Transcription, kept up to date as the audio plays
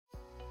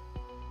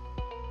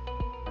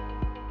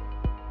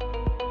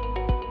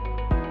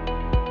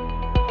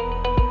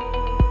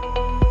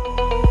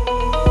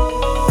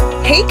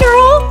Hey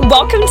girl,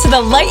 welcome to the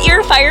Light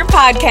Your Fire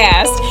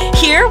podcast.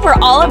 Here we're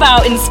all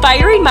about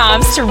inspiring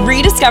moms to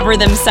rediscover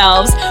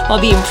themselves while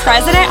being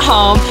present at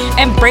home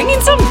and bringing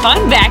some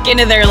fun back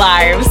into their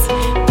lives.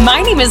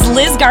 My name is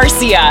Liz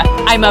Garcia.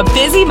 I'm a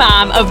busy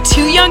mom of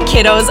 2 young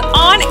kiddos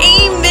on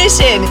a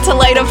mission to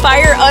light a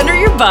fire under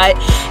your butt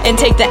and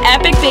take the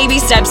epic baby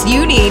steps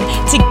you need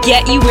to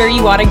get you where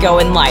you want to go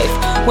in life.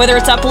 Whether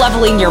it's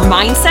up-leveling your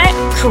mindset,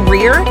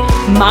 career,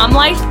 mom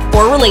life,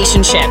 or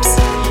relationships.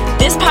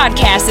 This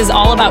podcast is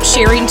all about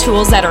sharing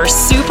tools that are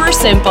super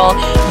simple,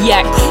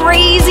 yet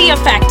crazy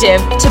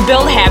effective to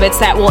build habits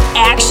that will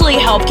actually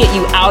help get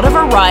you out of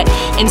a rut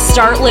and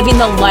start living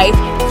the life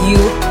you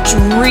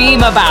dream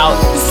about.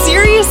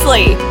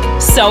 Seriously.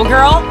 So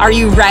girl, are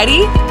you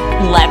ready?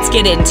 Let's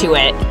get into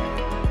it.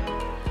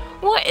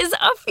 What is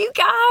up, you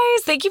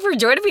guys? Thank you for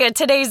joining me on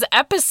today's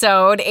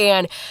episode.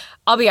 And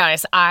I'll be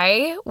honest,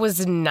 I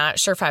was not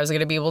sure if I was going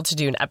to be able to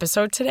do an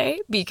episode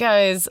today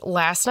because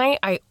last night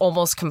I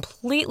almost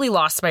completely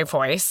lost my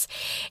voice.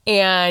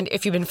 And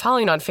if you've been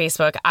following on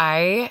Facebook,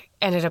 I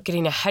ended up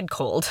getting a head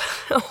cold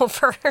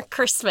over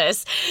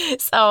Christmas.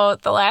 So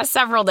the last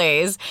several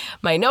days,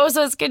 my nose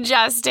was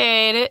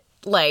congested.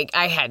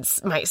 I had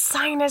my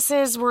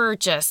sinuses were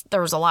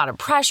there was a lot of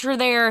pressure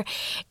there.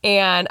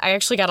 And I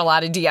actually got a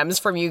lot of DMs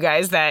from you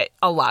guys that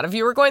a lot of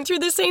you were going through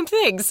the same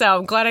thing. So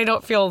I'm glad I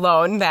don't feel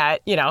alone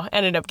that,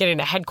 ended up getting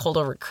a head cold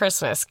over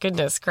Christmas.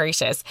 Goodness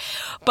gracious.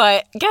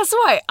 But guess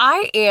what?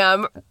 I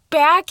am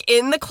back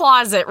in the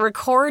closet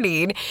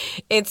recording.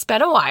 It's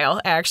been a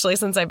while, actually,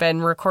 since I've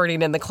been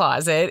recording in the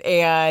closet.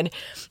 And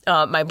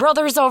my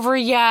brother's over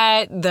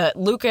yet.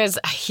 Lucas,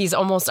 he's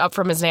almost up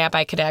from his nap.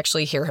 I could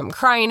actually hear him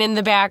crying in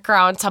the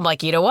background. So I'm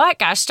like, you know what?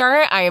 Gosh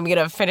darn it. I am going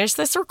to finish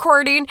this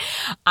recording.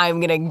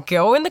 I'm going to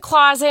go in the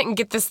closet and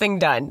get this thing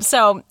done.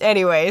 So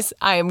anyways,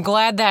 I am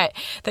glad that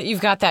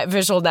you've got that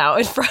visual now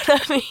in front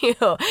of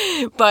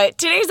you. But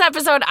today's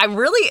episode, I'm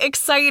really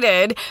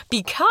excited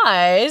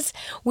because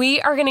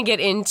we are going to get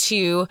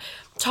into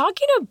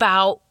talking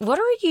about what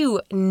are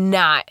you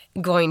not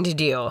going to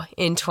do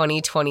in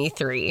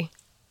 2023.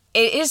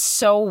 It is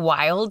so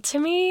wild to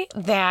me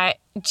that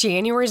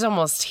January is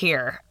almost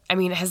here. I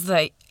mean, has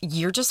the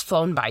year just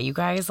flown by, you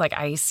guys?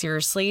 I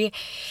seriously,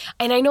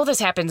 and I know this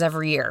happens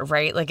every year,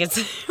 right?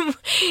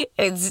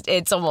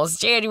 It's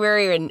almost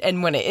January,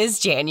 and when it is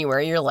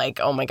January, you're like,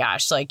 oh my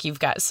gosh, you've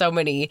got so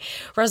many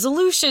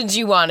resolutions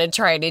you want to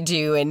try to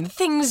do, and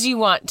things you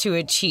want to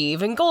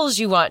achieve, and goals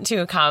you want to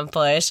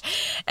accomplish,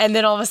 and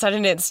then all of a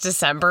sudden it's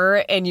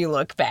December, and you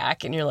look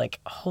back, and you're like,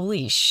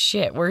 holy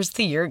shit, where's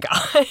the year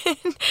gone?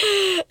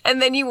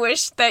 And then you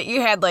wish that you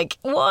had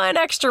one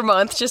extra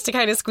month just to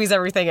kind of squeeze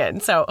everything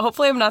in. So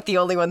hopefully I'm not the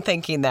only one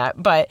thinking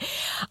that, but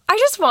I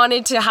just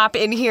wanted to hop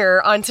in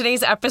here on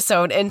today's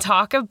episode and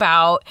talk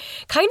about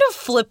kind of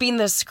flipping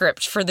the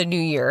script for the new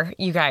year,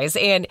 you guys.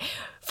 And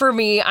for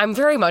me, I'm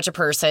very much a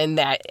person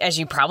that, as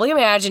you probably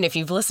imagine, if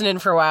you've listened in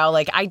for a while,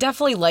 I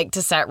definitely like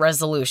to set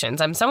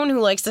resolutions. I'm someone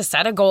who likes to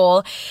set a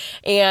goal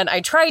and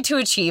I try to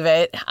achieve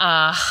it.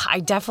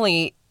 I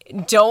definitely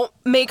don't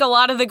make a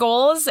lot of the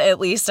goals, at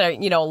least, a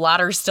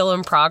lot are still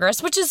in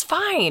progress, which is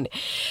fine.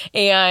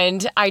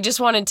 And I just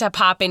wanted to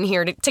pop in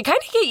here to kind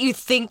of get you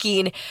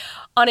thinking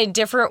on a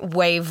different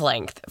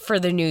wavelength for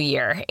the new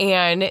year.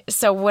 And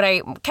so what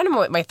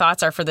my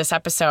thoughts are for this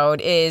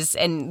episode is,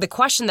 and the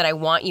question that I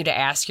want you to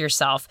ask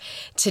yourself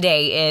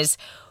today is,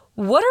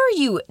 what are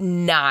you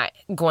not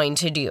going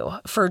to do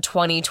for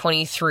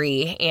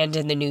 2023 and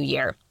in the new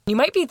year? You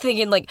might be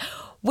thinking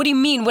what do you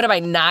mean? What am I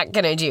not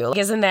going to do?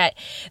 Isn't that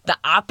the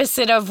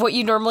opposite of what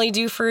you normally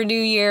do for a new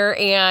year?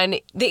 And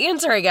the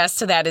answer, I guess,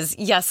 to that is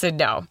yes and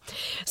no.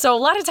 So a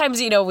lot of times,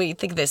 we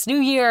think this new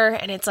year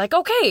and it's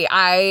okay,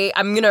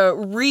 I'm going to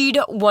read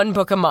 1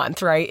 book a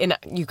month, right? And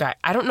you guys,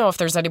 I don't know if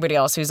there's anybody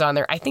else who's on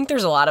there. I think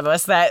there's a lot of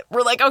us that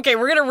we're okay,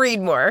 we're going to read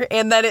more.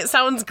 And then it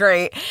sounds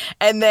great.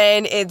 And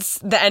then it's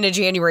the end of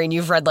January and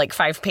you've read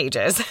 5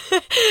 pages.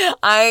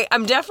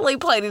 I'm definitely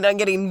planning on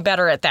getting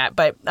better at that,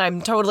 but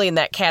I'm totally in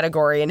that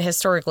category and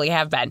historically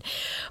have been.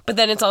 But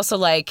then it's also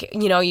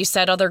you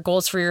set other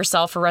goals for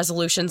yourself or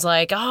resolutions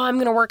I'm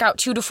going to work out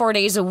 2 to 4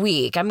 days a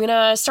week. I'm going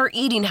to start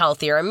eating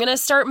healthier. I'm going to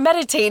start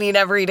meditating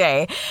every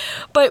day.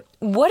 But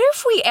what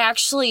if we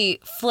actually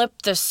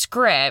flipped the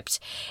script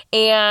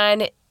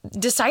and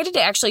decided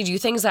to actually do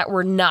things that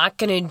we're not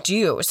going to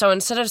do? So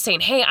instead of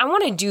saying, hey, I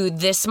want to do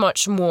this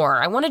much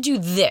more, I want to do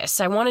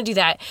this, I want to do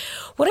that,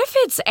 what if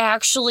it's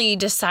actually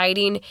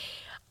deciding,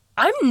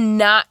 I'm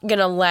not going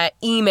to let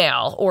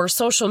email or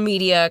social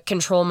media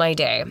control my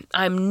day.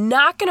 I'm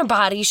not going to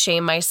body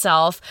shame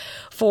myself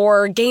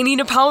for gaining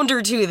a pound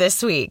or 2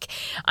 this week.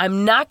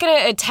 I'm not going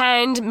to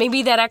attend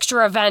maybe that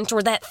extra event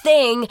or that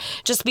thing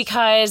just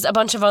because a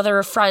bunch of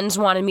other friends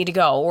wanted me to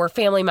go or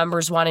family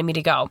members wanted me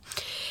to go.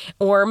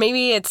 Or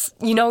maybe it's,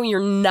 you're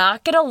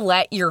not going to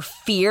let your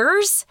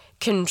fears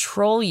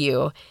control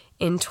you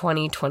in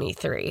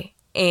 2023.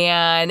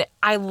 And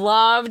I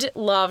loved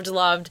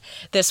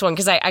this one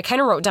because I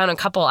kind of wrote down a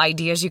couple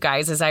ideas, you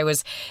guys, as I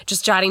was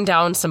just jotting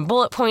down some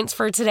bullet points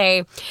for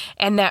today.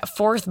 And that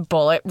fourth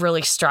bullet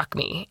really struck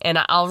me. And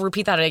I'll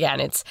repeat that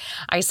again.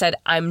 I said,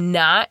 I'm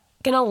not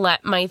going to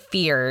let my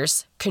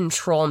fears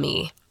control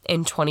me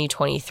in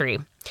 2023.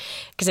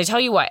 Because I tell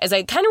you what, as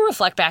I kind of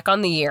reflect back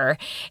on the year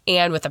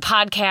and with the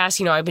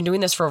podcast, I've been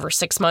doing this for over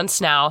 6 months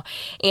now,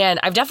 and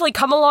I've definitely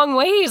come a long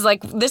ways.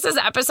 Like, this is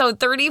episode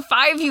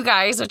 35, you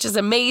guys, which is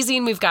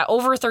amazing. We've got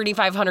over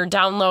 3,500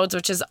 downloads,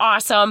 which is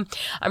awesome.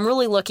 I'm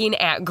really looking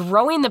at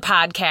growing the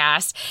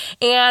podcast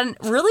and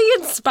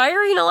really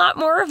inspiring a lot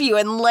more of you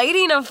and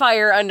lighting a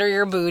fire under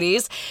your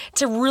booties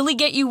to really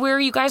get you where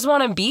you guys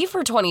want to be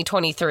for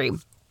 2023.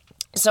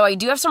 So I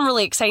do have some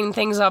really exciting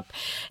things up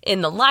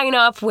in the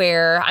lineup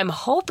where I'm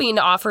hoping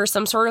to offer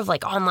some sort of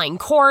like online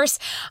course.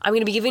 I'm going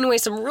to be giving away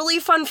some really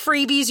fun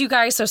freebies, you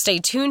guys, so stay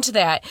tuned to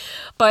that.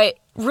 But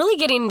really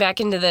getting back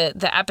into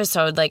the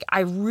episode, like, I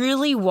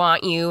really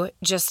want you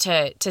just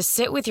to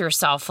sit with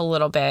yourself a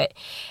little bit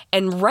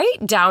and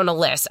write down a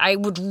list. I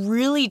would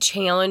really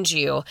challenge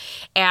you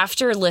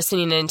after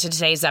listening into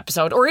today's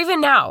episode, or even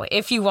now,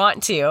 if you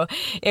want to,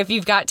 if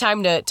you've got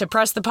time to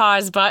press the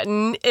pause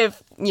button.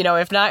 If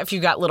not, if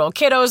you've got little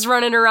kiddos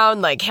running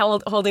around, like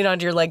holding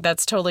onto your leg,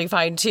 that's totally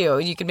fine too.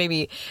 You can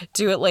maybe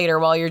do it later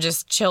while you're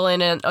just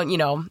chilling and,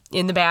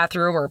 in the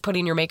bathroom or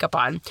putting your makeup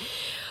on.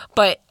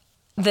 But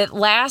the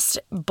last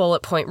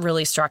bullet point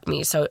really struck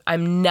me. So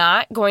I'm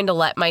not going to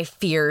let my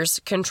fears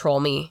control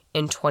me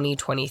in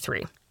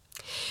 2023.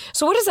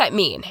 So what does that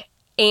mean?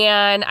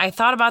 And I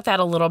thought about that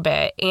a little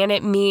bit, and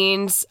it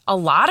means a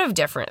lot of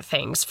different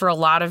things for a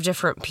lot of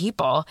different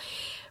people.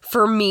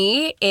 For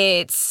me,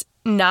 it's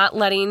not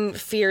letting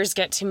fears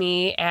get to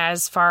me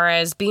as far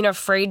as being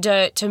afraid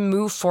to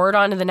move forward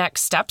onto the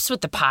next steps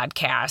with the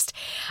podcast.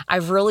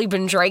 I've really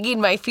been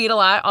dragging my feet a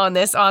lot on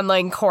this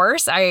online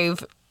course.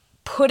 I've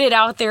put it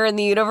out there in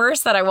the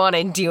universe that I want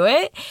to do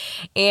it.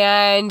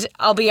 And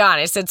I'll be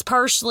honest, it's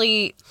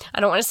partially, I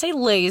don't want to say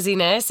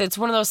laziness. It's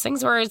one of those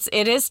things where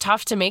it is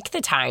tough to make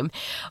the time.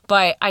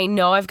 But I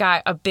know I've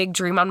got a big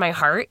dream on my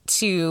heart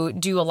to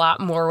do a lot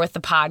more with the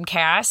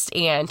podcast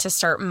and to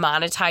start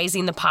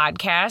monetizing the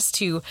podcast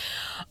to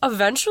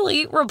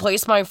eventually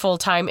replace my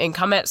full-time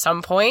income at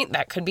some point.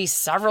 That could be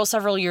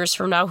several years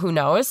from now, who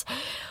knows?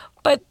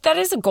 But that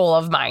is a goal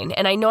of mine,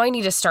 and I know I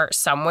need to start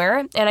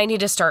somewhere, and I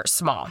need to start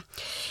small.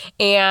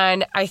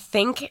 And I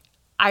think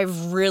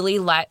I've really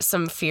let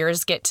some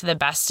fears get to the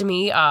best of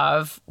me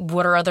of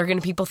what are other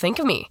people think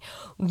of me?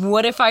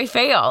 What if I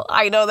fail?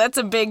 I know that's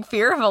a big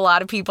fear of a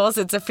lot of people's.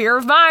 It's a fear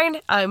of mine.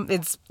 I'm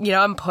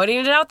putting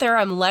it out there.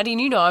 I'm letting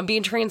you know. I'm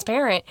being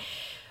transparent.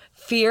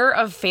 Fear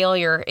of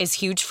failure is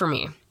huge for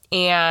me,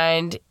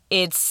 and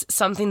it's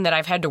something that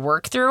I've had to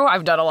work through.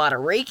 I've done a lot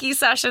of Reiki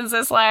sessions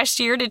this last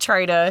year to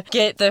try to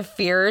get the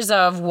fears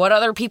of what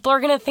other people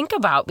are going to think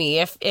about me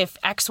if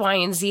X, Y,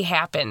 and Z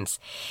happens.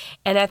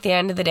 And at the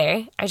end of the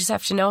day, I just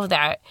have to know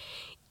that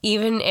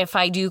even if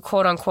I do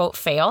quote unquote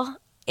fail,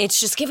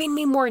 it's just giving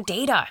me more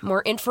data,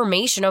 more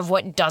information of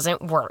what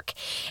doesn't work,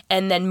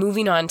 and then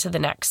moving on to the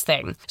next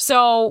thing.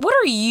 So what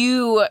are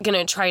you going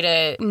to try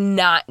to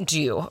not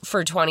do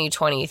for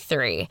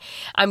 2023?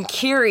 I'm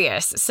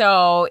curious.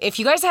 So if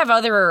you guys have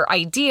other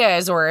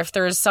ideas, or if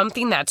there's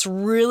something that's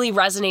really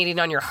resonating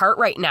on your heart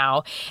right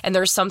now, and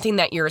there's something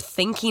that you're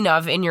thinking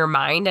of in your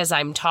mind as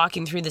I'm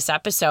talking through this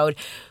episode,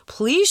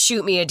 please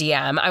shoot me a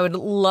DM. I would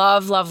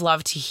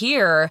love to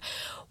hear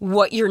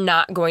what you're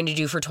not going to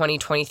do for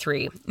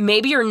 2023.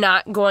 Maybe you're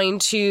not going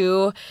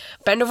to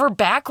bend over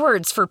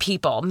backwards for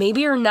people.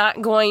 Maybe you're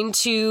not going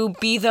to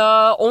be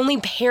the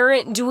only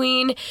parent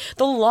doing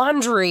the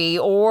laundry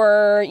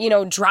or,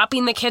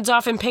 dropping the kids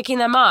off and picking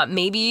them up.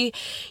 Maybe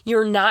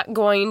you're not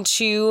going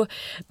to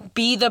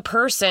be the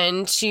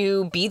person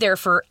to be there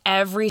for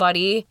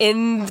everybody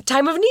in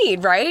time of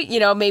need, right?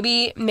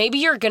 Maybe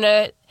you're going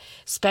to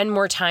spend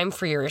more time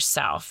for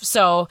yourself.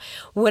 So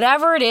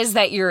whatever it is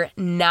that you're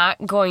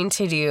not going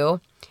to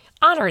do,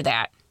 honor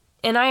that.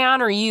 And I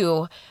honor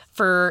you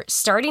for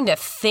starting to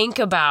think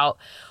about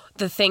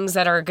the things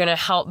that are going to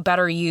help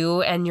better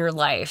you and your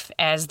life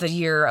as the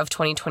year of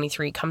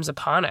 2023 comes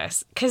upon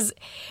us. Because,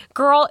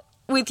 girl,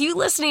 with you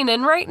listening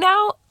in right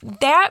now,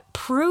 that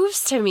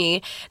proves to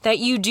me that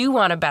you do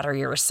want to better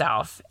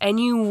yourself and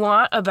you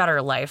want a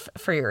better life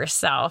for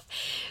yourself.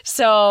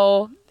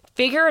 So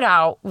figure it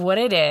out what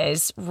it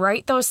is,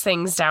 write those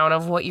things down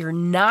of what you're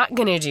not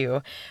going to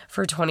do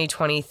for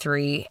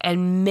 2023,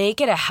 and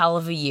make it a hell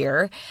of a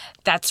year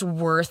that's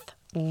worth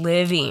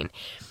living.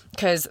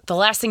 Because the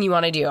last thing you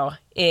want to do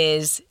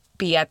is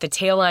be at the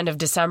tail end of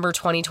December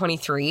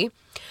 2023,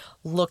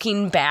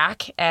 looking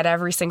back at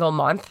every single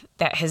month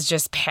that has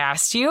just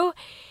passed you,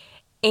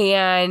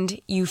 and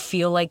you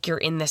feel like you're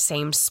in the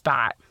same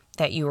spot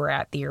that you were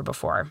at the year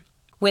before.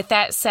 With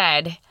that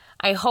said,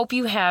 I hope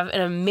you have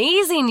an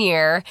amazing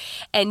year,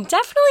 and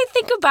definitely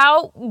think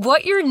about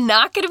what you're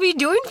not going to be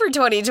doing for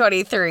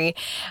 2023.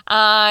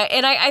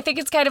 And I think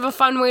it's kind of a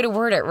fun way to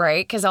word it,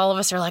 right? Because all of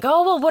us are like,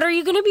 oh, well, what are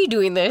you going to be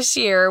doing this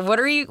year?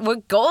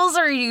 What goals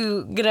are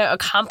you going to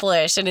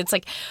accomplish? And it's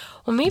like,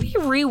 well, maybe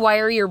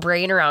rewire your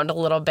brain around a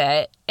little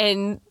bit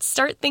and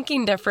start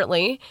thinking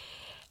differently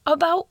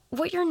about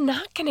what you're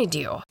not going to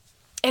do.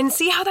 And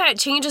see how that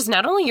changes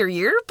not only your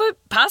year, but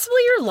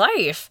possibly your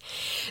life.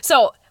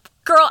 So,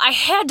 girl, I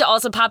had to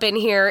also pop in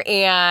here,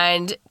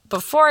 and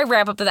before I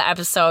wrap up the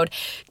episode,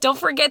 don't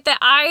forget that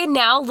I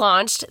now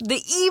launched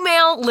the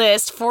email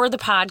list for the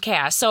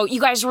podcast. So you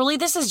guys, really,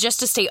 this is just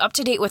to stay up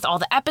to date with all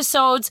the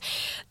episodes.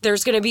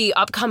 There's going to be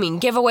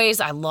upcoming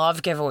giveaways. I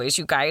love giveaways,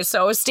 you guys.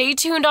 So stay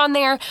tuned on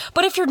there.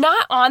 But if you're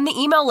not on the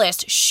email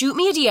list, shoot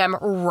me a DM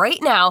right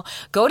now.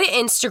 Go to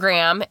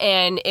Instagram.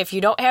 And if you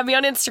don't have me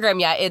on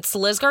Instagram yet, it's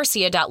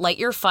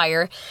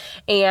lizgarcia.lightyourfire,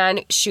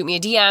 and shoot me a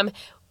DM.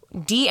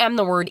 DM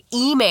the word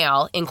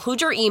email, include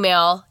your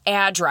email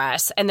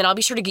address, and then I'll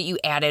be sure to get you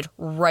added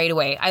right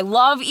away. I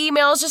love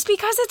emails just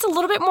because it's a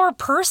little bit more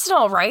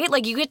personal, right?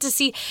 Like you get to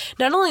see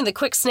not only the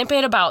quick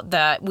snippet about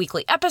the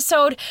weekly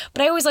episode,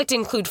 but I always like to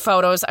include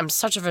photos. I'm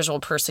such a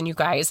visual person, you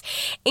guys.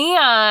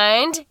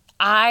 And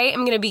I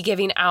am going to be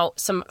giving out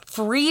some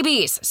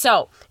freebies.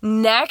 So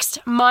next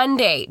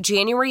Monday,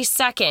 January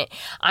 2nd,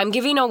 I'm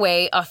giving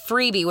away a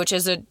freebie, which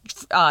is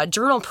a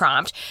journal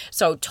prompt.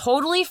 So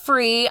totally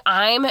free.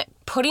 I'm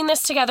putting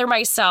this together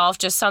myself,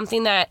 just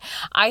something that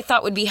I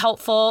thought would be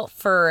helpful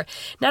for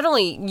not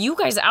only you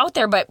guys out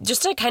there, but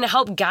just to kind of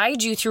help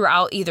guide you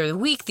throughout either the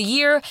week, the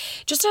year,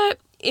 just to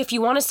if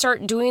you want to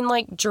start doing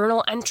like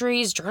journal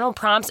entries, journal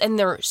prompts, and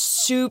they're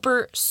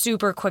super,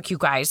 super quick, you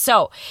guys.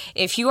 So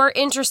if you are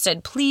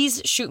interested,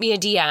 please shoot me a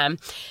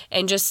DM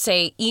and just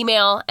say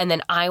email, and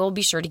then I will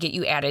be sure to get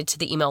you added to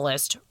the email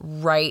list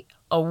right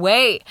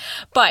away.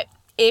 But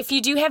if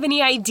you do have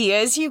any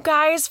ideas, you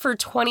guys, for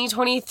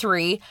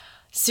 2023,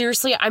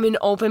 seriously, I'm an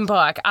open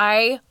book.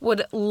 I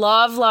would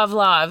love, love,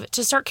 love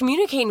to start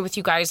communicating with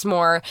you guys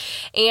more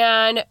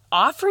and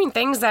offering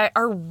things that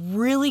are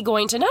really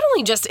going to not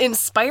only just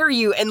inspire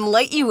you and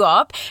light you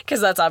up,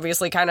 because that's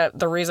obviously kind of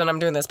the reason I'm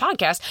doing this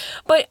podcast,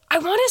 but I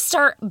want to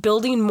start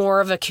building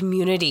more of a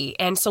community.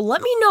 And so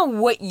let me know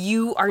what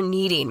you are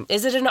needing.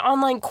 Is it an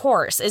online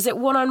course? Is it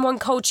one-on-one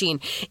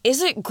coaching?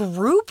 Is it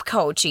group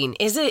coaching?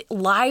 Is it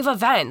live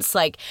events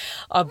like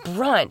a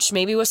brunch,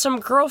 maybe with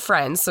some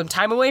girlfriends, some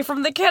time away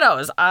from the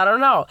kiddos? I don't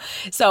know.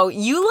 So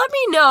you let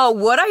me know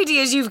what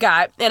ideas you've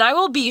got, and I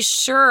will be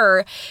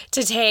sure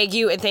to tag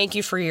you and thank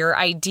you for your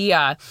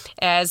idea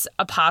as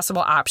a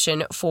possible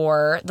option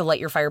for the Light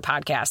Your Fire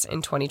podcast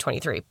in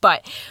 2023.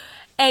 But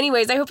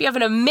anyways, I hope you have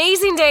an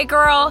amazing day,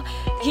 girl.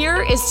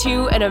 Here is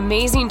to an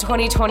amazing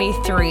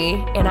 2023,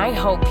 and I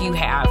hope you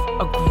have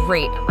a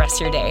great rest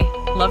of your day.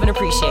 Love and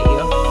appreciate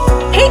you.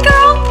 Hey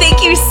girl,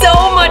 thank you so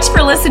much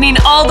for listening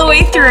all the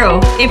way through.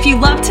 If you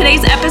loved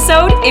today's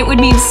episode, it would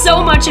mean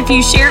so much if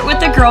you share it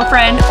with a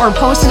girlfriend or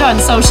post it on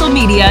social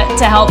media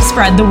to help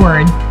spread the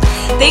word.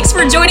 Thanks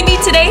for joining me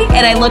today,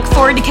 and I look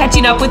forward to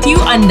catching up with you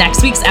on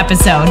next week's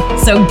episode.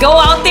 So go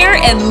out there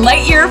and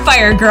light your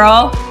fire,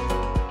 girl.